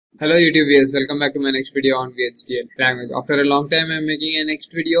Hello YouTube viewers, welcome back to my next video on VHDL language. After a long time I am making a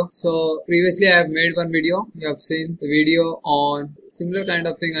next video. So previously I have made one video. You have seen the video on similar kind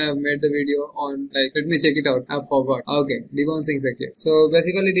of thing. I have made the video on, like, let me check it out. I forgot. Okay, debouncing circuit. So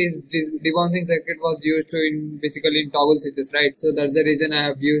basically this debouncing circuit was used to basically in toggle switches, right? So that's the reason I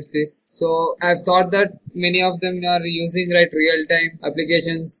have used this. So I have thought that many of them are using real-time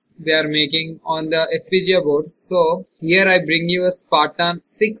applications they are making on the FPGA boards. So here I bring you a Spartan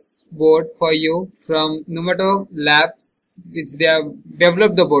 6 board for you from Numato Labs, which they have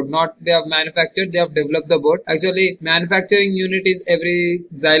developed the board, not they have manufactured, they have developed the board. Actually manufacturing unit is every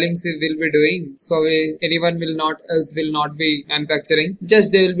Xilinx will be doing, so anyone will not be manufacturing,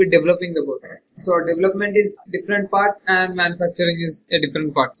 just they will be developing the board. So development is different part and manufacturing is a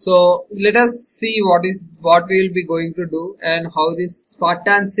different part. So let us see what we will be going to do and how this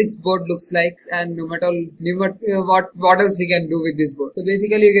Spartan 6 board looks like, and what else we can do with this board. So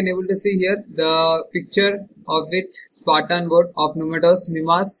basically you can able to see here the picture of it, Spartan board of Numato's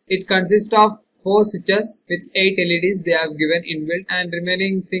Mimas. It consists of 4 switches with 8 LEDs they have given inbuilt, and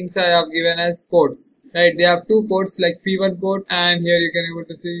remaining things I have given as ports, right? They have 2 ports like P1 port, and here you can able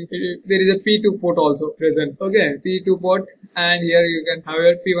to see there is a P2 port also present. Okay, P2 port, and here you can have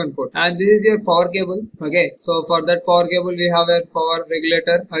your P1 port, and this is your power cable. Okay, so for that power cable we have a power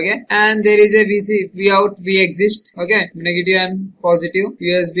regulator. Okay, and there is a VC, V out, V exist. Okay, negative and positive,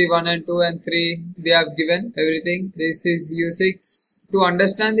 USB 1 and 2 and 3 they have given everything. This is U6. To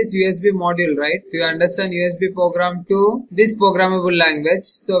understand this USB module, right, to understand USB program to this programmable language,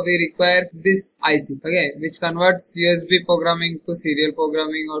 so we require this IC, okay, which converts USB programming to serial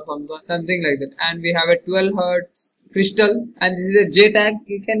programming or something like that. And we have a 12 Hertz crystal, and this is a JTAG.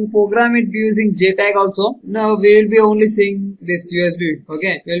 You can program it using JTAG also. Now we will be only seeing this USB.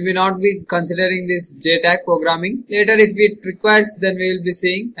 Okay, we will be not be considering this JTAG programming. Later if it requires, then we will be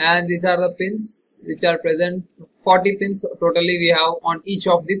seeing. And these are the pins which are present. 40 pins totally we have on each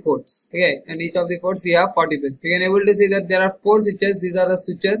of the ports. Okay, and each of the ports we have 40 pins. We can able to see that there are 4 switches. These are the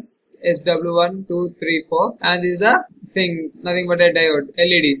switches SW1, 2, 3, 4, and this is the thing, nothing but a diode,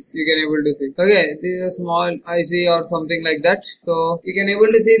 LEDs you can able to see. Okay, this is a small IC or something like that. So you can able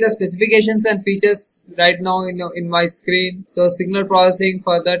to see the specifications and features right now in my screen. So signal processing,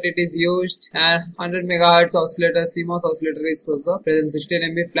 for that it is used, and 100 megahertz oscillator, CMOS oscillator is also present, 16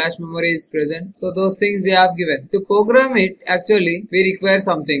 MB flash memory is present. So those things they have given. To program it, actually we require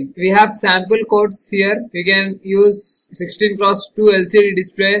something. We have sample codes here. We can use 16x2 LCD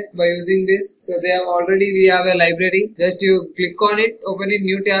display by using this. So we have a library. Just you click on it, open a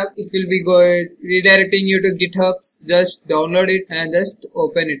new tab, it will be redirecting you to GitHub. Just download it and just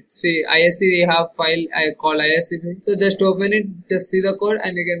open it. See, ISC we have file I call ISC file. So just open it, just see the code,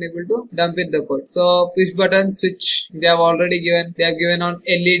 and you can able to dump it the code. So push button switch they have already given. They have given on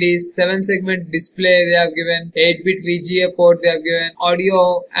LEDs, 7 segment display they have given, 8-bit VGA port they have given,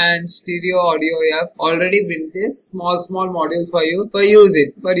 audio and stereo audio we have already built this small modules for you for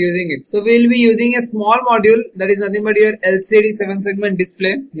using it. So we will be using a small module that is nothing but your LCD 7 segment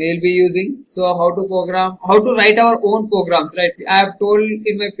display we will be using. So how to write our own programs, right? I have told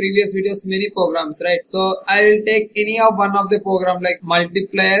in my previous videos many programs, right? So I will take any of one of the program like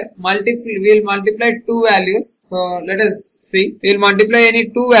multiplier. We will multiply 2 values. So let us see. We will multiply any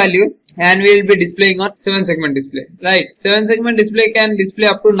 2 values and we will be displaying on 7 segment display, right? 7 segment display can display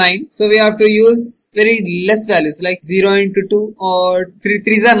up to 9. So we have to use very less values like 0 into 2 or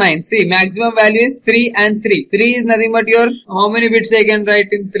 3's are 9. See, maximum value is 3 and 3. 3 is nothing but your, how many bits I can write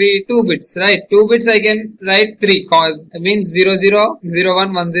in 3? 2 bits, right? 2 bits I can write 3. It means 0, 0, 0,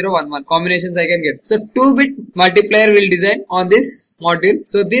 1, 1, 0, 1, 1. Combinations I can get. So 2-bit multiplier will design on this module.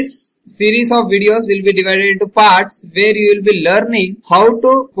 So this series of videos will be divided into parts where you will be learning how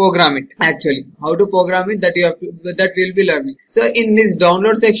to program it. Actually, how to program it, that we will be learning. So in this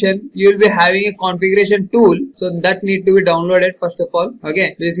download section, you will be having a configuration tool. So that need to be downloaded first of all.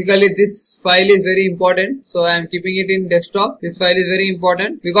 Okay. Basically this file is very important. So I am keeping it in desktop. This file is very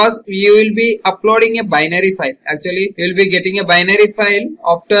important because you will be uploading a binary file. Actually, you will be getting a binary file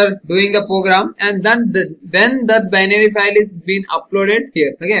after doing the program, and then that binary file is being uploaded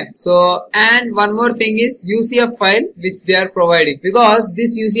here. Okay. So, and one more thing is UCF file which they are providing, because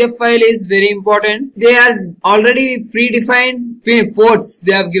this UCF file is very important. They are already predefined ports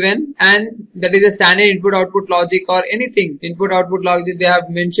they have given, and that is a standard input output logic or anything input output logic. They have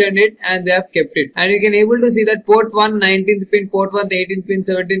mentioned it and they have kept it, and you can able to see that port 1 19th pin, port 1 18th pin,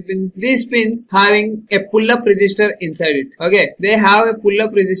 17th pin, these pins having a pull-up resistor inside it. Okay, they have a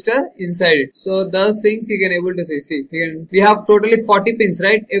pull-up resistor inside it. So those things you can able to see. We have totally 40 pins,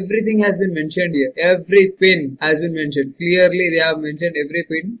 right? Everything has been mentioned here. Every pin has been mentioned. Clearly they have mentioned every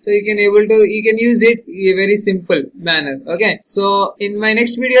pin. So you can use it in a very simple manner. Okay, so in my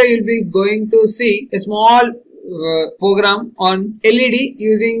next video you'll be going to see a small program on LED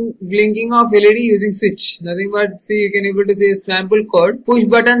using blinking of LED using switch. Nothing but see, you can able to see a sample code push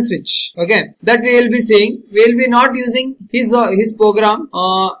button switch. Okay, that we will be seeing. We will be not using his program.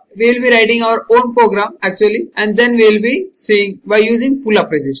 We will be writing our own program actually, and then we will be seeing by using pull-up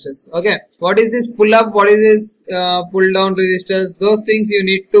resistors. Okay, what is this pull-up? What is this pull-down resistors? Those things you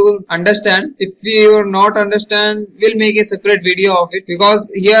need to understand. If you not understand, we'll make a separate video of it, because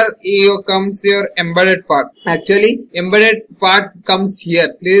here comes your embedded part. Actually, embedded part comes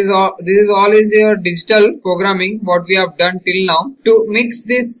here. This is all is your digital programming. What we have done till now to mix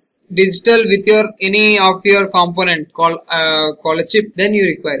this digital with your any of your component called a chip. Then you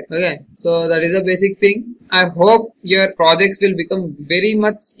require. Okay, so that is a basic thing. I hope your projects will become very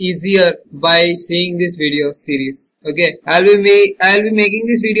much easier by seeing this video series. Okay, I'll be making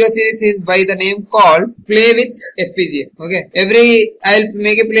this video series by the name called Play with FPGA. Okay, I'll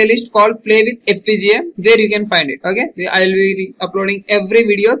make a playlist called Play with FPGA. There you can find it. Okay, I'll be uploading every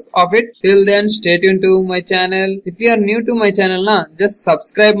videos of it. Till then, stay tuned to my channel. If you are new to my channel, just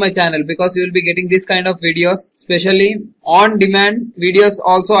subscribe my channel, because you will be getting this kind of videos, especially on demand videos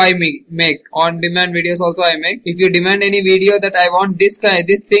also I make. On demand videos also I make. If you demand any video that I want this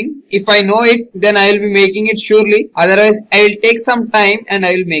thing, if I know it, then I will be making it surely. Otherwise, I will take some time and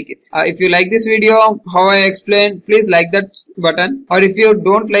I will make it. If you like this video, how I explain, please like that button. Or if you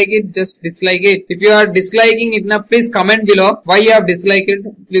don't like it, just dislike it. If you are disliking it, please comment below why you have disliked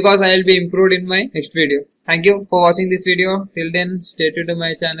it, because I will be improved in my next video. Thank you for watching this video. Till then, stay tuned to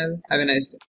my channel. Have a nice day.